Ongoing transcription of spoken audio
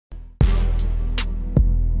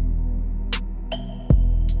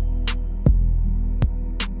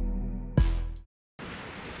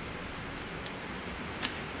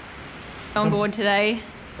On board today.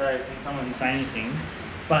 So, can someone say anything?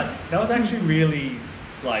 But that was actually really,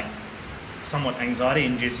 like, somewhat anxiety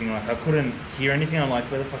inducing. Like, I couldn't hear anything. I'm like,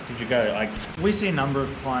 where the fuck did you go? Like, we see a number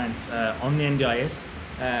of clients on the NDIS,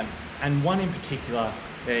 and one in particular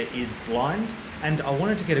is blind, and I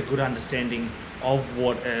wanted to get a good understanding of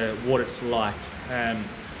what it's like,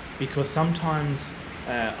 because sometimes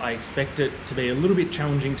I expect it to be a little bit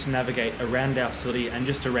challenging to navigate around our facility and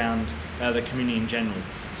just around the community in general.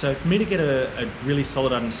 So for me to get a really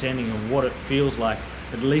solid understanding of what it feels like,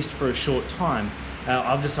 at least for a short time,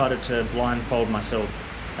 I've decided to blindfold myself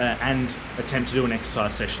and attempt to do an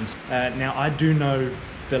exercise session. Now I do know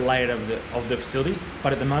the layout of the facility,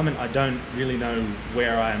 but at the moment I don't really know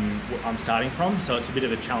where I'm starting from, so it's a bit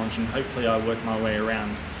of a challenge, and hopefully I work my way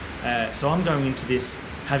around. So I'm going into this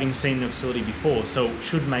having seen the facility before, so it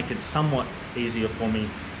should make it somewhat easier for me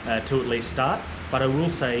to at least start. But I will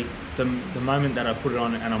say the moment that I put it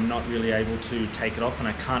on and I'm not really able to take it off and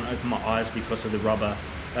I can't open my eyes because of the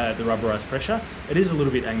rubberized pressure, it is a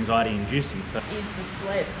little bit anxiety inducing. So is the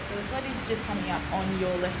sled. So the sled is just coming up on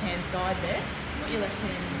your left hand side there. Put your left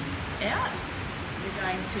hand out. You're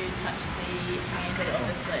going to touch the handle of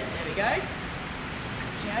the sled. There we go.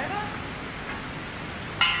 Pushing over.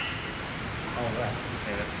 oh right,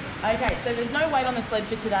 okay, that's good. Okay, so there's no weight on the sled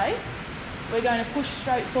for today. We're going to push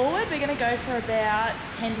straight forward. We're going to go for about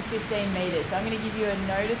 10 to 15 metres. So I'm going to give you a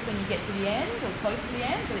notice when you get to the end or close to the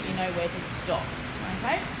end so that you know where to stop.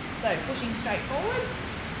 Okay, so pushing straight forward.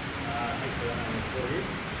 Hopefully I know what the floor is.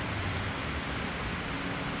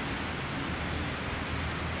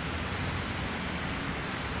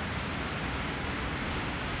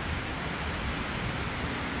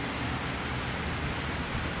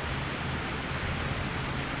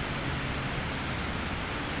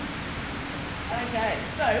 Okay,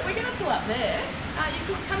 so we're going to pull up there. You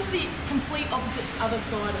could come to the complete opposite other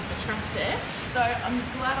side of the track there. So I'm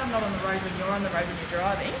glad I'm not on the road when you're on the road when you're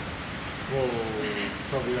driving. Whoa,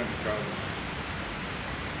 probably won't be driving.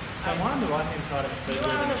 So am I on the right hand side of the sled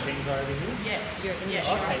where the machines are over here? Yes, yes, Okay, you're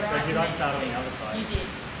so right did I next start on to the it. other side? You did.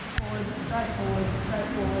 Forward, straight forward, straight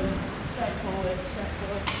forward, straight forward, straight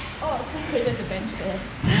forward. Oh, sorry, there's a bench there.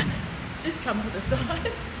 Just come to the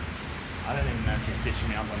side. I don't even know if you're stitching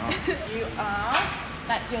me up or not. You are,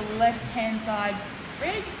 that's your left hand side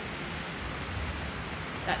rig.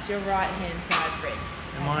 That's your right hand side rig.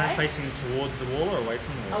 Am I facing towards the wall or away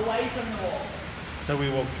from the wall? Away from the wall. So we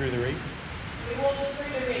walk through the rig? We walk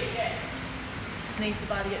through the rig, yes. Beneath the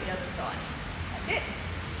body at the other side. That's it.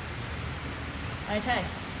 Okay.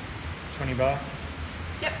 20 bar?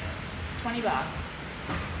 Yep. 20 bar.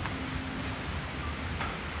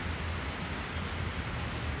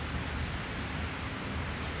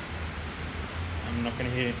 I'm not going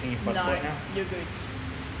to hear anything if I No, squat now? you're good.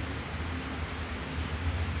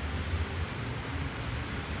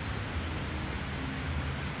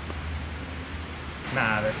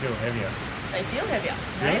 Nah, they feel heavier. They feel heavier.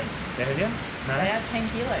 Really? No? They're heavier? No? They are 10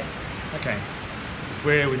 kilos. Okay.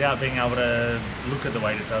 Where without being able to look at the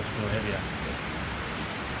weight, it does feel heavier.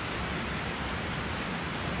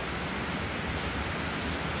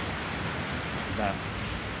 That.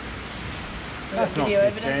 That's not video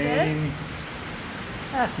evidence there. 15.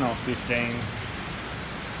 That's not 15.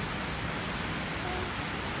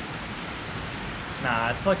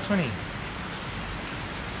 Nah, it's like 20.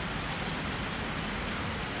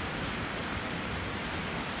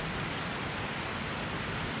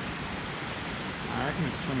 I reckon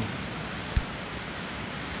it's 20.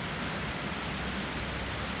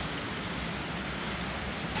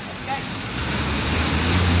 Let's go.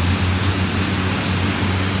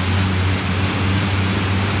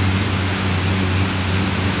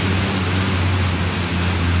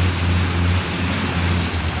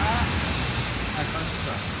 I can't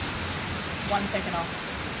stop. 1 second off.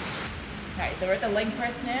 Okay, so we're at the leg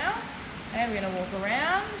press now. Okay, we're going to walk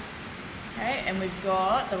around. Okay, and we've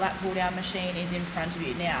got the lat pull down machine is in front of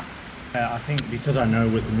you now. I think because I know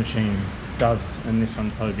what the machine does, and this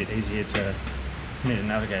one's probably a bit easier for me to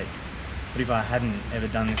navigate. But if I hadn't ever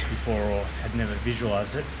done this before or had never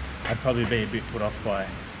visualised it, I'd probably be a bit put off by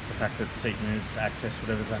the fact that the seat moves to access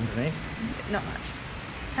whatever's underneath. Not much.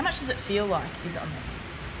 How much does it feel like is on there?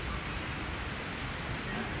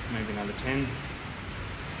 Maybe another 10.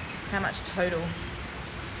 How much total?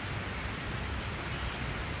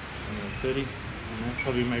 Another 30. I don't know,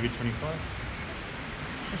 probably maybe 25.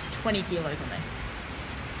 There's 20 kilos on there.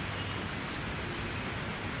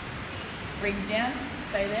 Rings down,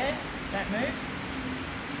 stay there, don't move.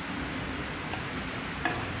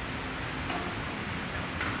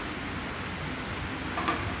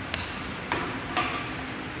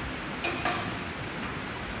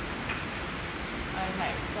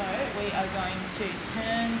 we are going to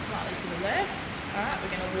turn slightly to the left. All right, we're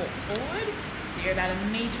going to walk forward. So you're about 1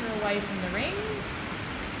 metre away from the rings.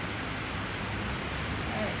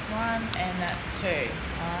 Okay, that's 1 and that's 2.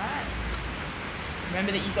 All right.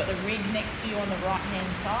 Remember that you've got the rig next to you on the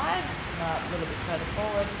right-hand side. A little bit further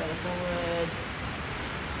forward, further forward.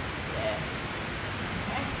 Yeah.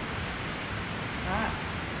 Okay. All right.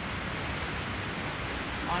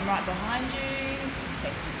 I'm right behind you.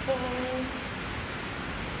 Next you fall.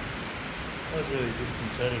 That was really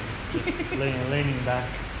disconcerting. Just leaning back.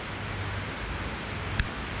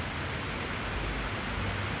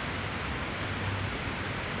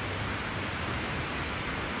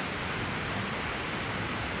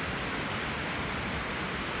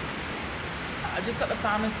 I've just got the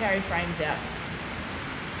farmer's carry frames out.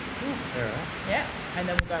 Alright. Yeah, and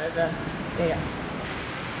then we'll go over there.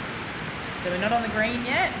 So we're not on the green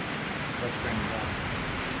yet. What's green and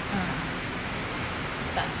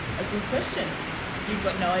That's a good question. You've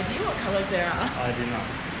got no idea what colours there are. I do not.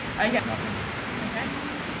 Okay. Nothing. Okay.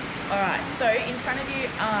 All right. So in front of you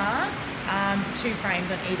are 2 frames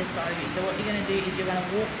on either side of you. So what you're going to do is you're going to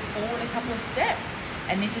walk forward a couple of steps,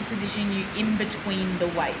 and this is positioning you in between the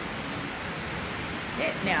weights.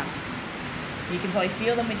 Yeah. Now you can probably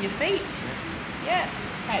feel them with your feet. Yeah.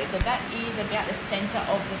 Okay. So that is about the centre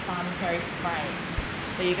of the farmer's carry frames.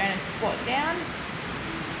 So you're going to squat down,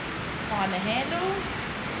 find the handles.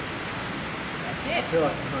 That's it. I feel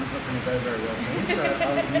like this one's not going to go very well for me, so I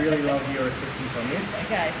would really love your assistance on this.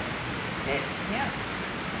 Okay. That's it. Yeah.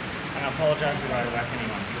 And I apologise if I whack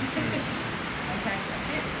anyone. Just Okay, that's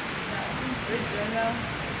it. So, good, doing well.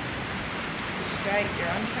 You're straight, you're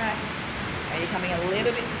on track. Are you coming a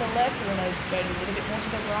little bit to the left? We want to go a little bit more to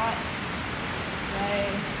the right. This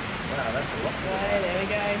way. Wow, that's a lot. This way, there we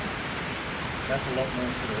go. That's a lot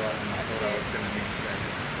more to the right than I thought I was going to need to go.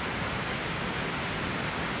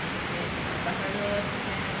 Back over. There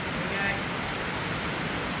we go.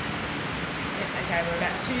 Yep, okay, we're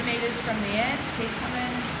about 2 metres from the end. Keep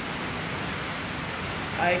coming.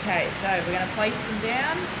 Okay, so we're going to place them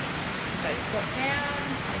down. So squat down,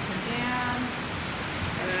 place them down.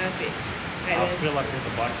 Perfect. Okay, I feel like there's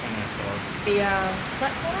a bike on there, so the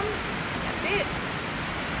platform. That's it.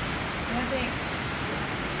 Perfect.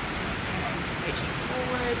 Okay, reaching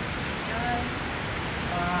forward. Go.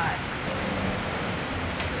 Alright.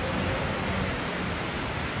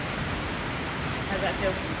 How's that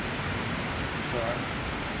feel? it's alright.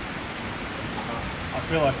 I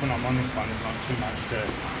feel like when I'm on this one, there's not too much to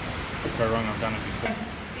go wrong. I've done it before.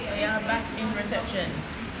 We are back in reception.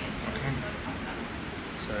 Okay.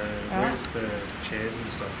 So where's the chairs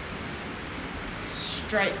and stuff?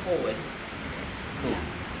 Straight forward. Cool.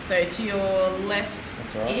 So to your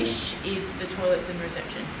That's left-ish is the toilets and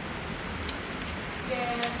reception.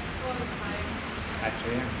 Yeah, all the time.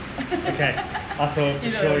 Actually, yeah. Okay. I thought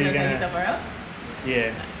You for thought sure you you're were going gonna. somewhere else?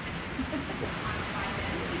 Yeah.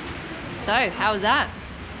 So, how was that?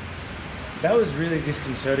 That was really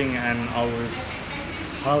disconcerting, and I was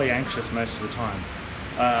highly anxious most of the time.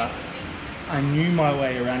 I knew my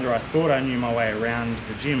way around, or I thought I knew my way around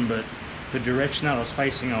the gym, but the direction that I was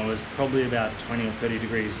facing, I was probably about 20 or 30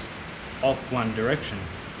 degrees off one direction.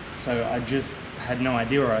 So I just had no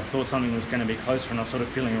idea, or I thought something was going to be closer, and I was sort of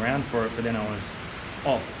feeling around for it, but then I was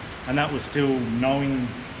off. And that was still knowing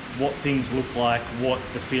what things look like, what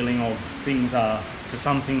the feeling of things are. So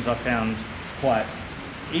some things I found quite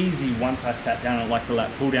easy once I sat down at like the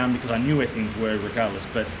lat pull down, because I knew where things were regardless.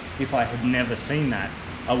 But if I had never seen that,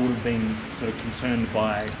 I would have been sort of concerned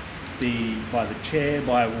by the chair,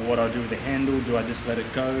 by what I do with the handle. Do I just let it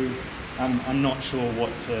go? I'm not sure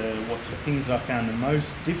what the things that I found the most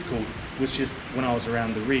difficult was just when I was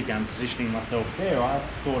around the rig and positioning myself there. I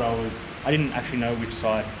thought I didn't actually know which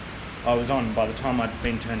side I was on. By the time I'd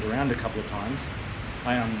been turned around a couple of times,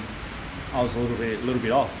 I was a little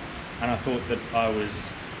bit off, and I thought that I was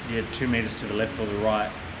 2 meters to the left or the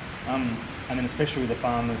right. And then especially with the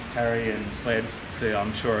farmers carry and sleds,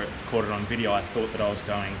 I'm sure it caught it on video, I thought that I was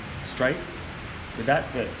going straight with that,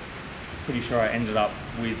 but pretty sure I ended up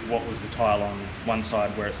with what was the tile on one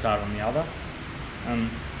side where it started on the other. And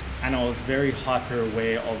I was very hyper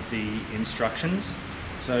aware of the instructions,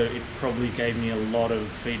 so it probably gave me a lot of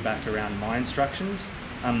feedback around my instructions.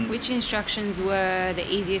 Which instructions were the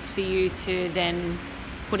easiest for you to then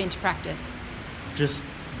put into practice? Just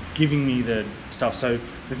giving me the stuff. So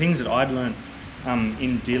the things that I'd learnt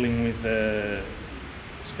in dealing with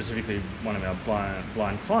specifically one of our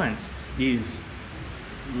blind clients is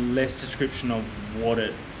less description of what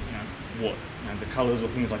the colours or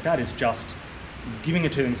things like that. Is just giving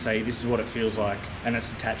it to them, say this is what it feels like and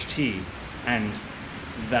it's attached here, and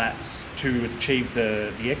that's to achieve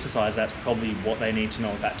the exercise, that's probably what they need to know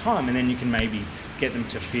at that time, and then you can maybe get them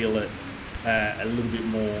to feel it a little bit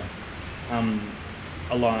more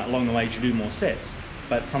along the way as you do more sets.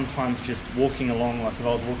 But sometimes just walking along, like if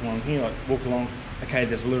I was walking along here, like walk along, okay,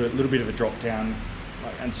 there's a little bit of a drop down,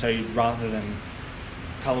 and so rather than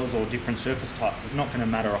colours or different surface types, it's not going to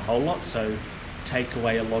matter a whole lot, so take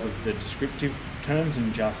away a lot of the descriptive terms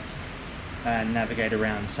and just navigate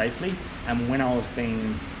around safely. And when I was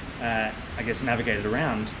being, I guess, navigated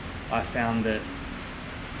around, I found that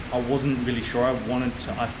I wasn't really sure.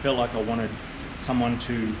 I felt like I wanted someone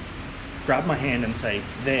to grab my hand and say,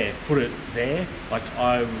 there, put it there. Like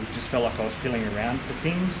I just felt like I was feeling around for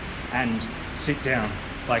things and sit down,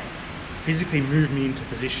 like physically move me into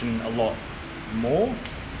position a lot more.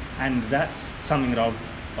 And that's something that I've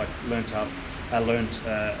like learnt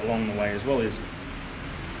along the way as well, is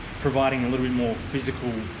providing a little bit more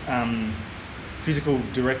physical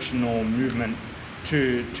direction or movement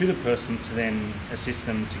to the person to then assist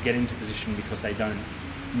them to get into position because they don't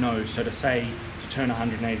know. So to say to turn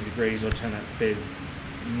 180 degrees or turn it, they're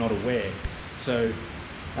not aware. So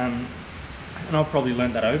and I've probably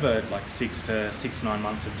learnt that over like 6 to 9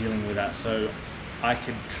 months of dealing with that. So I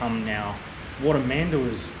could come now. What Amanda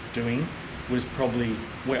was doing was probably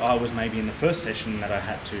where I was maybe in the first session, that I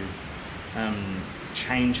had to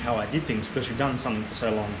change how I did things because you've done something for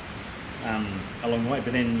so long along the way.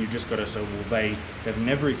 But then you just got to say, well, they've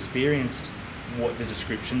never experienced what the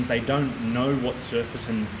descriptions, they don't know what surface,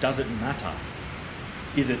 and does it matter?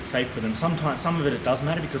 Is it safe for them? Sometimes some of it does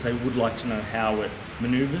matter because they would like to know how it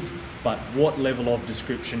maneuvers, but what level of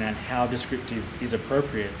description and how descriptive is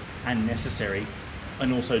appropriate and necessary,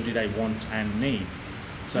 and also do they want and need?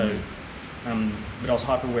 So but I was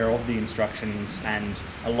hyper aware of the instructions, and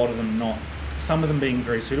a lot of them not, some of them being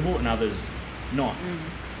very suitable and others not.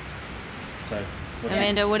 So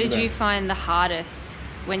Amanda, what did you find the hardest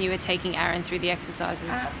when you were taking Aaron through the exercises?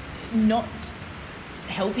 Not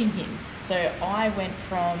helping him. So I went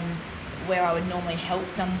from where I would normally help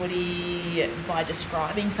somebody by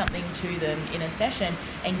describing something to them in a session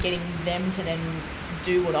and getting them to then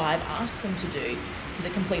do what I've asked them to do, to the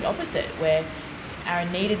complete opposite, where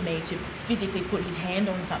Aaron needed me to physically put his hand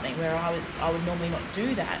on something where I would normally not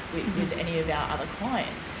do that with any of our other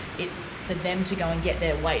clients. It's for them to go and get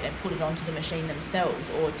their weight and put it onto the machine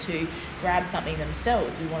themselves, or to grab something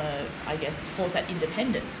themselves. We want to, I guess, force that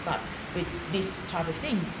independence, but with this type of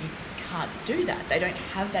thing, you can't do that. They don't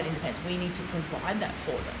have that independence. We need to provide that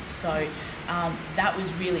for them. So that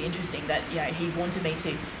was really interesting that, you know, he wanted me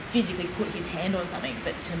to physically put his hand on something,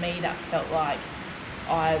 but to me that felt like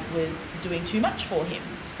I was doing too much for him.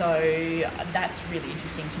 So that's really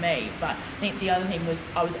interesting to me. But I think the other thing was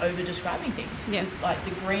I was over describing things. Yeah. Like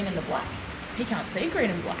the green and the black. He can't see green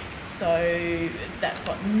and black. So that's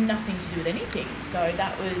got nothing to do with anything. So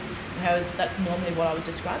that's normally what I would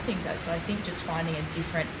describe things as. So I think just finding a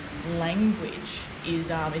different language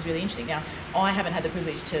is really interesting. Now, I haven't had the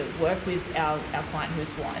privilege to work with our client who is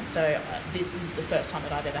blind, so this is the first time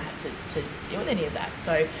that I've ever had to deal with any of that.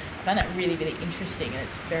 So I found that really, really interesting, and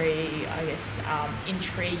it's very, I guess,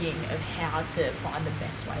 intriguing of how to find the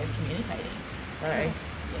best way of communicating. So yeah,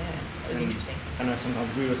 it was interesting. I know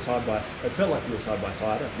sometimes we were side by side. It felt like we were side by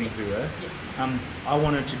side. I think we were. Yeah. I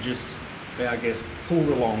wanted to just, I guess,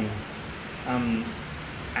 pull along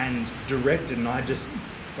and direct it, and I just,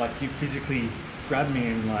 like, you physically grab me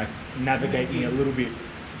and like navigate me a little bit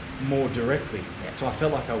more directly. Yeah. So I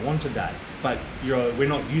felt like I wanted that, but we're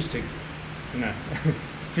not used to, you know,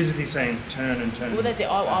 physically saying turn and turn. Well, that's it.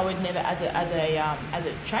 I would never, as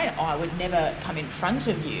a trainer, I would never come in front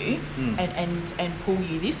of you and pull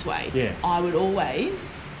you this way. Yeah. I would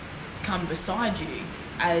always come beside you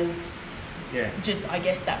as just, I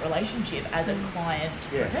guess, that relationship as a client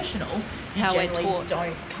professional. You how we're generally taught.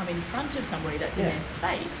 don't come in front of somebody that's in their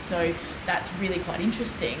space. So that's really quite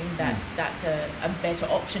interesting. That's a better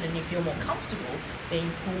option, and you feel more comfortable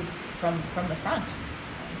being pulled from the front.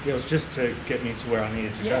 Yeah, it was just to get me to where I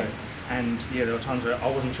needed to go. And there were times where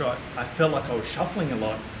I wasn't sure. I felt like I was shuffling a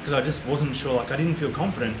lot because I just wasn't sure. Like I didn't feel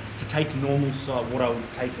confident to take what I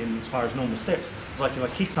would take in as far as normal steps. It's like if I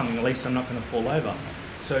kick something, at least I'm not going to fall over.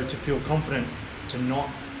 So to feel confident to not,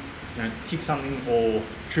 you know, kick something or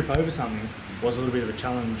trip over something was a little bit of a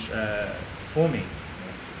challenge for me.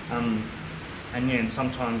 And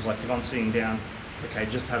sometimes, like if I'm sitting down, okay,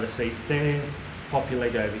 just have a seat there, pop your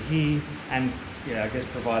leg over here, and I guess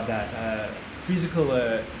provide that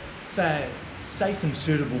physical, safe and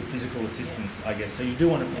suitable physical assistance, I guess. So you do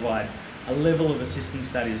want to provide a level of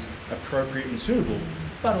assistance that is appropriate and suitable,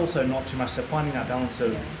 but also not too much. So finding that balance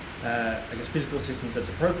of, I guess, physical assistance that's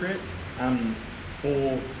appropriate,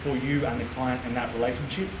 for you and the client and that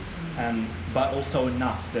relationship, but also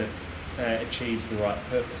enough that achieves the right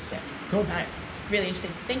purpose. Cool. No, really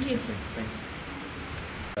interesting. Thank you. Thanks.